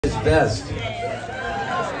best.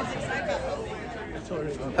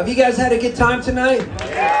 Have you guys had a good time tonight?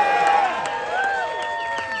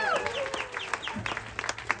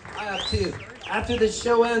 I have too. After the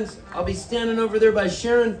show ends, I'll be standing over there by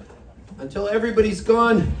Sharon until everybody's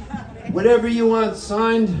gone. Whatever you want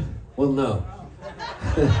signed, well, no.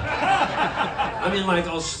 I mean, like,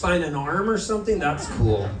 I'll sign an arm or something. That's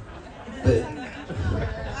cool. But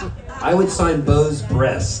I would sign Bo's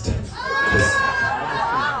breast.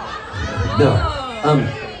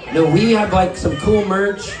 No, we have like some cool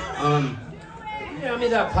merch. Yeah, I mean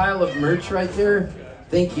that pile of merch right there.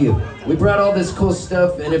 Thank you. We brought all this cool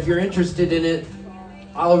stuff, and if you're interested in it,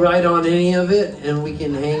 I'll write on any of it, and we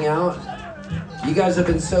can hang out. You guys have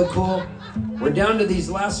been so cool. We're down to these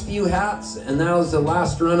last few hats, and that was the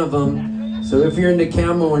last run of them. So if you're into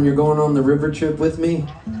camo and you're going on the river trip with me,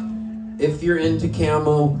 if you're into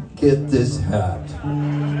camo, get this hat.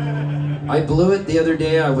 I blew it the other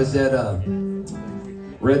day. I was at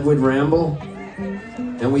Redwood Ramble,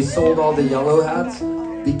 and we sold all the yellow hats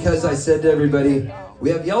because I said to everybody, we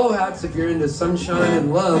have yellow hats if you're into sunshine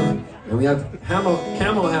and love, and we have camo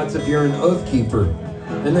hats if you're an oath keeper.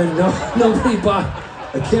 And then nobody bought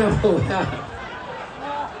a camo hat.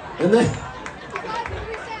 And then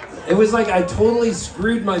it was like I totally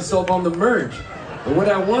screwed myself on the merch. But what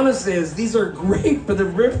I want to say is these are great for the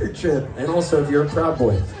river trip, and also if you're a Proud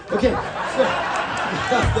Boy. Okay.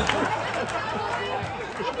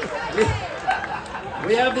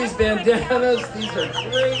 We have these bandanas. These are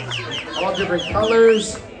great. All different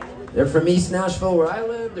colors. They're from East Nashville where I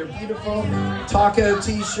live. They're beautiful. Taco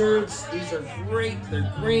t-shirts. These are great.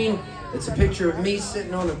 They're green. It's a picture of me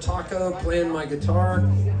sitting on a taco playing my guitar.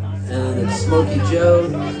 And it's Smokey Joe.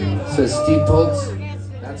 It says Steve Poltz.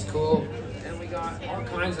 That's cool. And we got all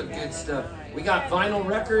kinds of good stuff. We got vinyl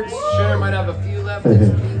records. Sharon might have a few left. It's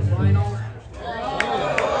pink vinyl.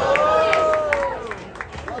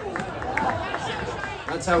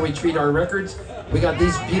 That's how we treat our records. We got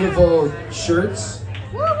these beautiful shirts.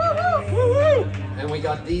 And we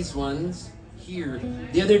got these ones here.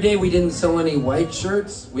 The other day we didn't sell any white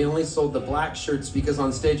shirts. We only sold the black shirts because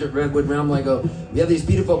on stage at Redwood Ramble I go, we have these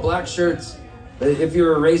beautiful black shirts, but if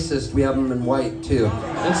you're a racist, we have them in white too.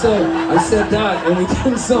 And so I said that, and we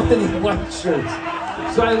didn't sell any white shirts.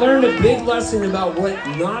 So I learned a big lesson about what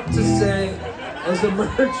not to say as a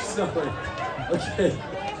merch seller. Okay.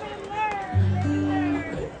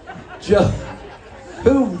 Joe,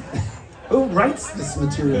 who writes this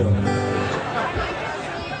material?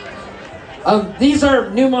 These are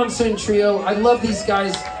New Monsoon Trio. I love these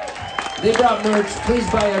guys. They brought merch. Please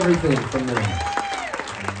buy everything from them.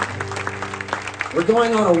 We're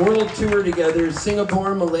going on a world tour together.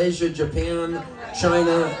 Singapore, Malaysia, Japan,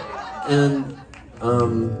 China, and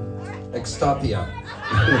Extopia.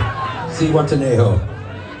 Zihuatanejo.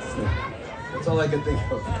 That's all I can think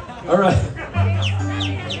of. All right.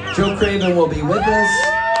 Joe Craven will be with us.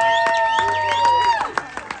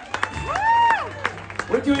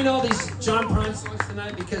 We're doing all these John Prine songs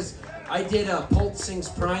tonight because I did a Poltz Sings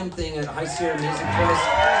Prine thing at High Sierra Music Fest.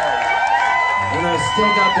 And I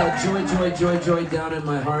still got that joy, joy, joy, joy down in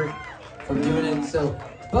my heart from doing it. So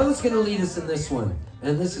Bo's gonna lead us in this one.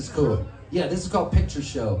 And this is cool. Yeah, this is called Picture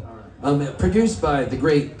Show. Produced by the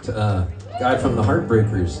great guy from the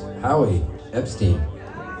Heartbreakers, Howie Epstein.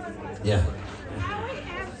 Yeah.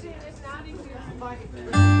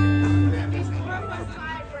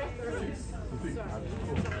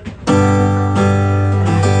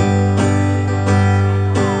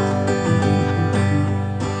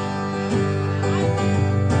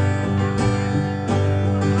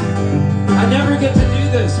 I never get to do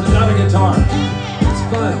this without a guitar. It's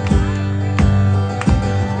fun.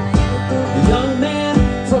 A young man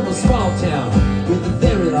from a small town with a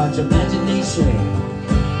very large imagination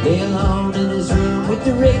lay alone in his room with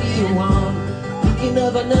the radio on, thinking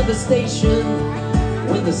of another station,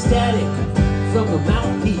 when the static from the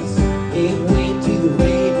mouthpiece gave way to the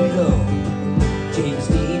radio. James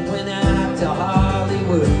Dean went out to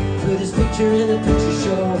Hollywood, put his picture in a picture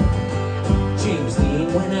show. James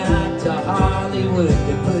Dean went out to Hollywood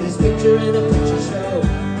and put his picture in a picture show.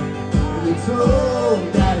 And he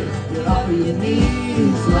told daddy that all you need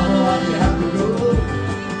is all you have to go.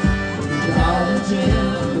 All the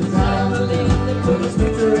gems out of the lane, they put his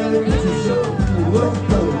picture in a picture show. Whoa,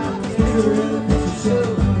 whoa, his picture in a picture show.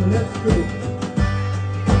 Let's go.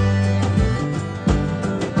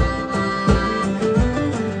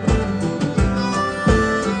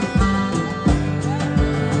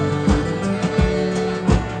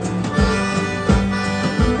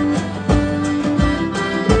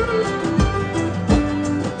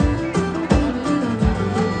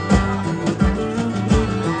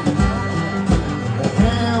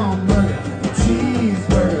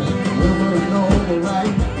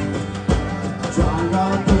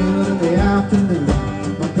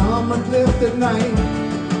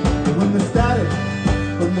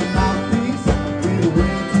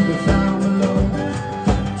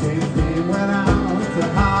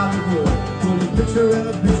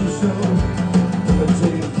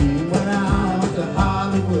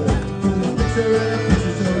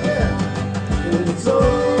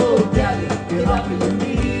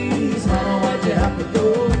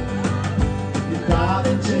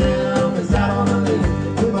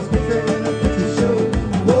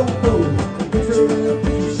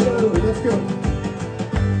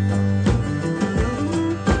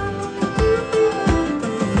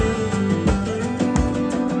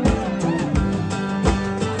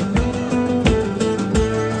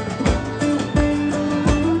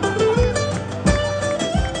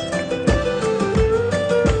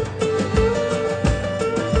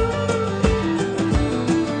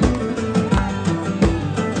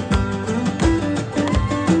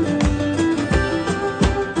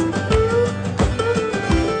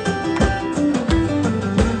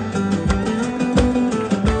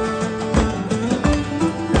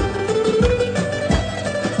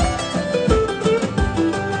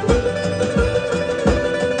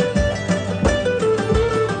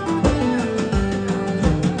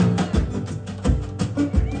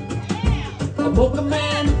 A polka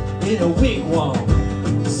man in a wigwam,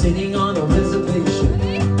 sitting on a reservation,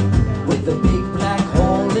 with a big black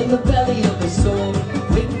hole in the belly of his soul,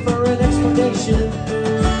 waiting for an explanation.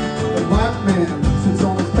 A black man sits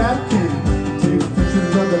on his back can, takes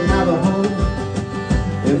pictures of the Navajo.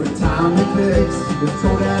 Every time he picks, the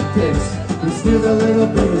Kodak picks, he steals a little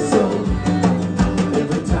bit of soul.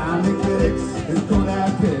 Every time he picks, his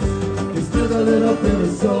Kodak picks, he steals a little bit of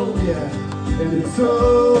soul, yeah. And it's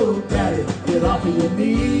so, daddy, get off of your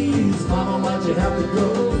knees. Mama, why'd you have to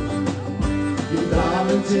go? Your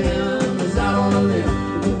darling Jim is out on a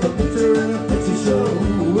limb. With a picture in a picture show.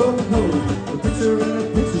 Whoa, whoa. A picture in a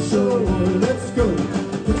picture show. Let's go. A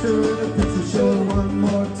picture in a picture show. One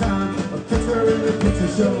more time. A picture in a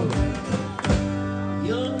picture show.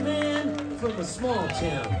 Young man from a small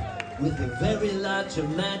town with a very large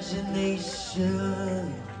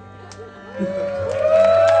imagination.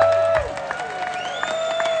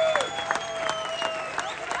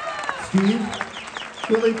 Steve,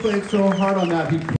 Billy played so hard on that, he